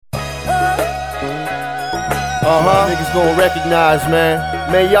Niggas gon' recognize, man.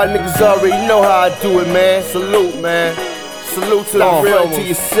 Man, y'all niggas already know how I do it, man. Salute, man. Salute to the real to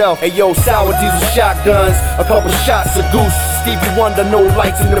yourself. Hey yo, sour diesel shotguns, a couple shots of goose. Stevie Wonder, no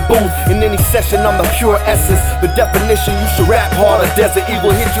lights in the booth. In any session, I'm the pure essence. The definition, you should rap harder. Desert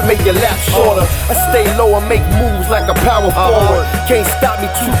Eagle hit you, make your lap shorter. I stay low and make moves like a power forward. Can't stop me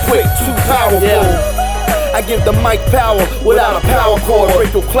too quick, too powerful. I give the mic power without a power cord.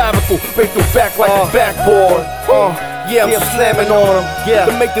 Break your clavicle, break your back like a backboard. Yeah, I'm slamming on them.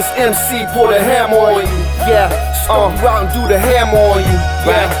 To make this MC pull the hammer on you. Stomp you out and do the hammer on you.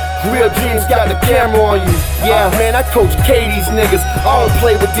 Real dreams got the camera on you. Man, I coach K these niggas. I don't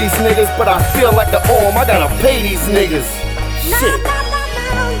play with these niggas, but I feel like the arm. I gotta pay these niggas. Shit.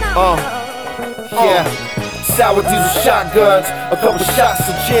 Sour diesel shotguns, a couple shots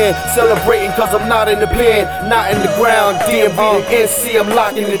of gin. Celebrating cause I'm not in the pen, not in the ground. DMV and NC, I'm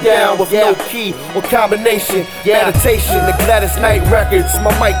locking it down with no key or combination. Meditation, the Gladys Knight records,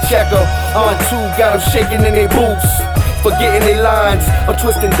 my mic checker. 1-2, got them shaking in their boots, forgetting their lines. I'm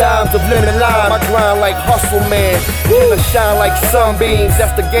twisting dimes of lemon lime. I grind like hustle, man. And I shine like sunbeams.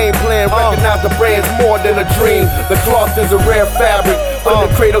 That's the game plan. Recognize the brand's more than a dream. The cloth is a rare fabric. From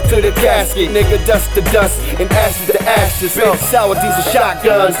the cradle to the casket, nigga, dust to dust and ashes to ashes. Big sour diesel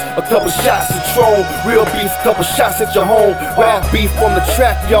shotguns, a couple shots of Tron. Real beef, couple shots at your home. Rap beef from the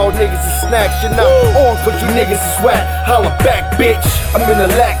track, y'all niggas is snacks. You're not on cause you niggas is whack. Holla back, bitch. I'm in the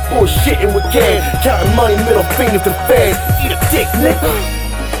lack, bullshitting with can. Counting money, middle finger to the feds. Eat a dick, nigga.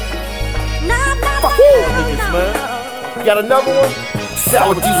 Fuck you, niggas, man. Got another one?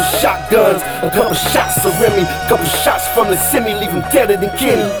 Sour diesel shotguns, a couple shots of Remy, couple shots from the semi, leave him deader than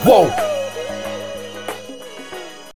Kenny. Whoa.